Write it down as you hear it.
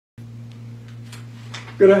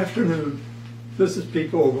Good afternoon. This is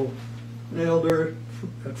Pete Vogel, an elder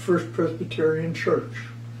at First Presbyterian Church,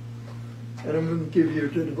 and I'm going to give you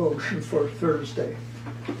the devotion for Thursday.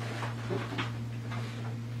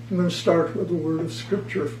 I'm going to start with a word of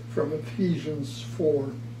scripture from Ephesians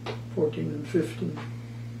 4:14 and 15.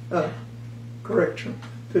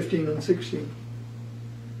 15 and 16.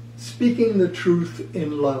 Speaking the truth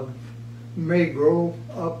in love, may grow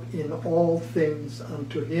up in all things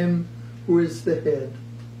unto him who is the head,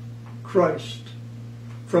 Christ,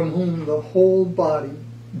 from whom the whole body,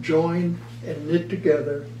 joined and knit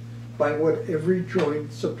together by what every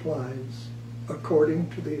joint supplies, according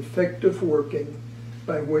to the effective working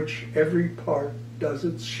by which every part does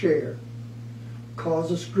its share,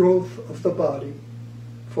 causes growth of the body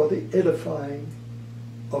for the edifying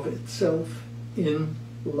of itself in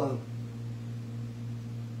love.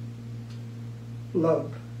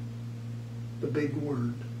 Love, the big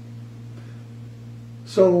word.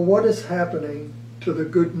 So what is happening to the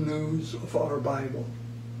good news of our Bible?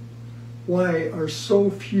 Why are so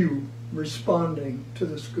few responding to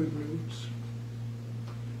this good news?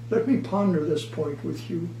 Let me ponder this point with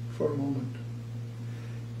you for a moment.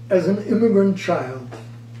 As an immigrant child,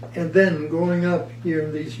 and then growing up here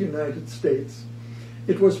in these United States,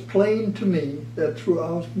 it was plain to me that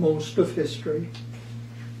throughout most of history,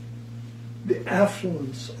 the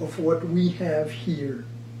affluence of what we have here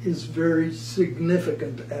is very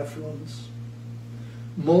significant affluence.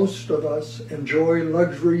 Most of us enjoy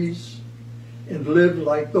luxuries and live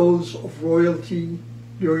like those of royalty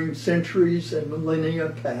during centuries and millennia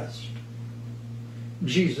past.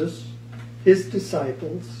 Jesus, his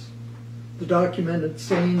disciples, the documented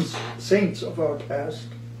saints of our past,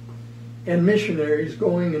 and missionaries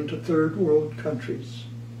going into third world countries,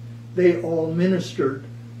 they all ministered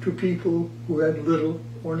to people who had little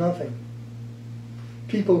or nothing.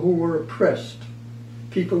 People who were oppressed,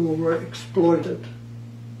 people who were exploited.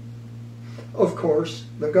 Of course,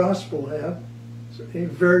 the gospel had a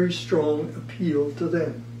very strong appeal to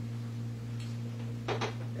them.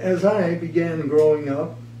 As I began growing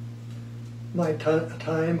up, my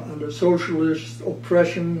time under socialist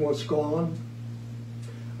oppression was gone.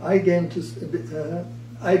 I began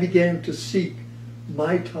to seek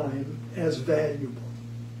my time as valuable.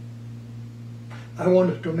 I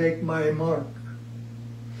wanted to make my mark.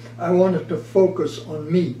 I wanted to focus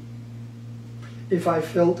on me. If I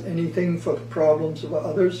felt anything for the problems of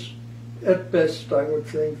others, at best I would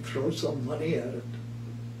think, throw some money at it.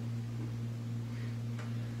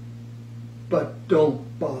 But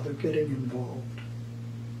don't bother getting involved.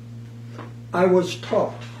 I was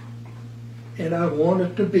taught, and I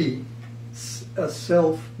wanted to be a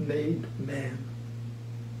self-made man.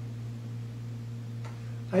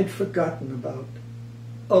 I'd forgotten about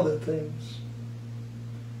other things.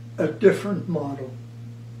 A different model,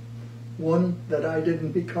 one that I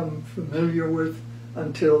didn't become familiar with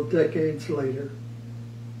until decades later,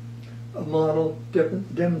 a model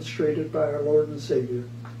demonstrated by our Lord and Savior.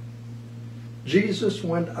 Jesus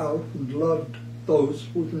went out and loved those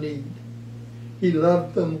with need. He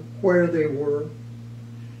loved them where they were.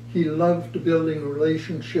 He loved building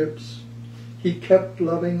relationships. He kept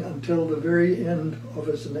loving until the very end of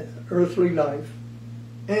his earthly life,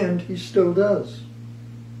 and he still does.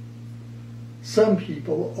 Some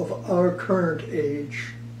people of our current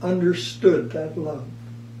age understood that love.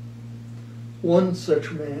 One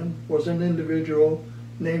such man was an individual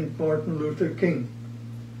named Martin Luther King,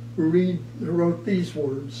 who wrote these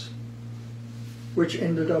words, which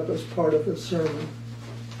ended up as part of his sermon.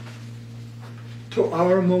 To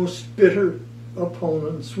our most bitter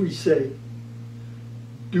opponents we say,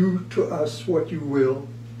 do to us what you will,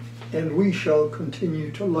 and we shall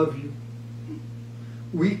continue to love you.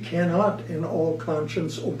 We cannot in all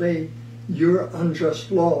conscience obey your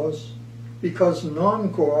unjust laws, because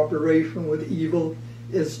non-cooperation with evil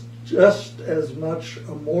is just as much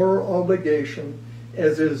a moral obligation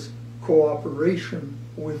as is cooperation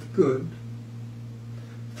with good.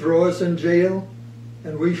 Throw us in jail,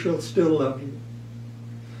 and we shall still love you.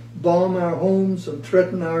 Bomb our homes and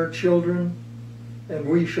threaten our children, and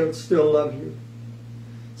we shall still love you.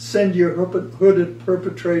 Send your hooded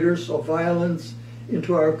perpetrators of violence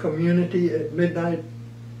into our community at midnight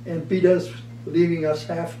and beat us, leaving us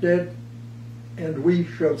half dead, and we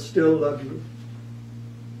shall still love you.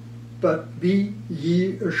 But be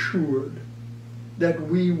ye assured that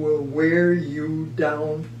we will wear you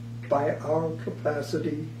down by our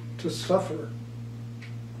capacity to suffer.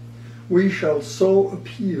 We shall so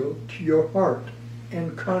appeal to your heart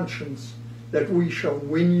and conscience that we shall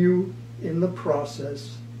win you in the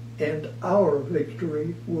process, and our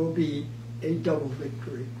victory will be a double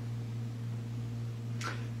victory.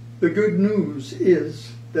 The good news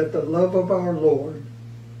is that the love of our Lord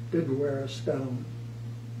did wear us down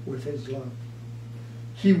with his love.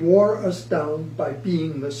 He wore us down by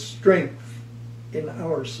being the strength in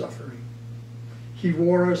our suffering. He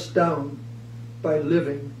wore us down by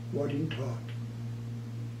living what he taught.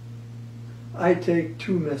 I take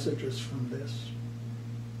two messages from this.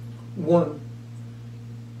 One,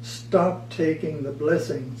 stop taking the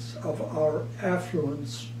blessings of our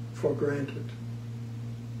affluence for granted.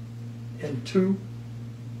 And two,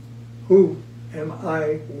 who am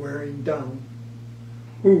I wearing down?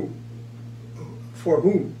 For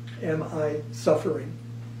whom am I suffering?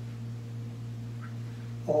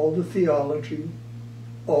 All the theology,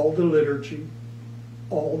 all the liturgy,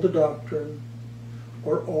 all the doctrine,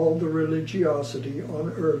 or all the religiosity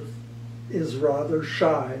on earth is rather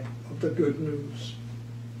shy of the good news.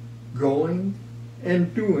 Going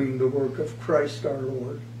and doing the work of Christ our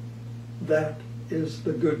Lord, that is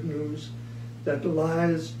the good news that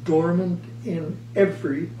lies dormant in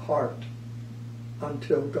every heart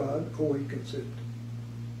until God awakens it.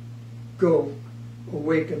 Go,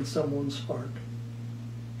 awaken someone's heart.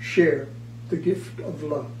 Share the gift of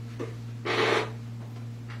love.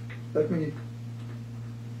 Let me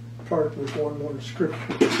part with one more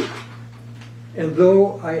scripture. And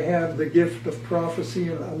though I have the gift of prophecy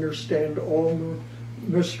and understand all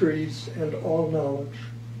mysteries and all knowledge,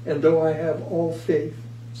 and though I have all faith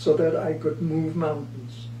so that I could move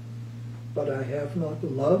mountains, but I have not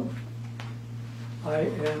love, I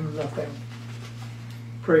am nothing.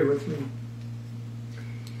 Pray with me.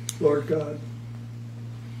 Lord God,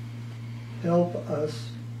 help us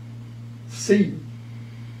see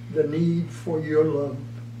the need for your love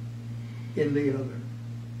in the other.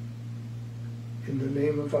 In the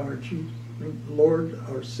name of our Lord,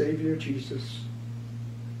 our Savior Jesus.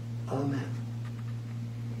 Amen.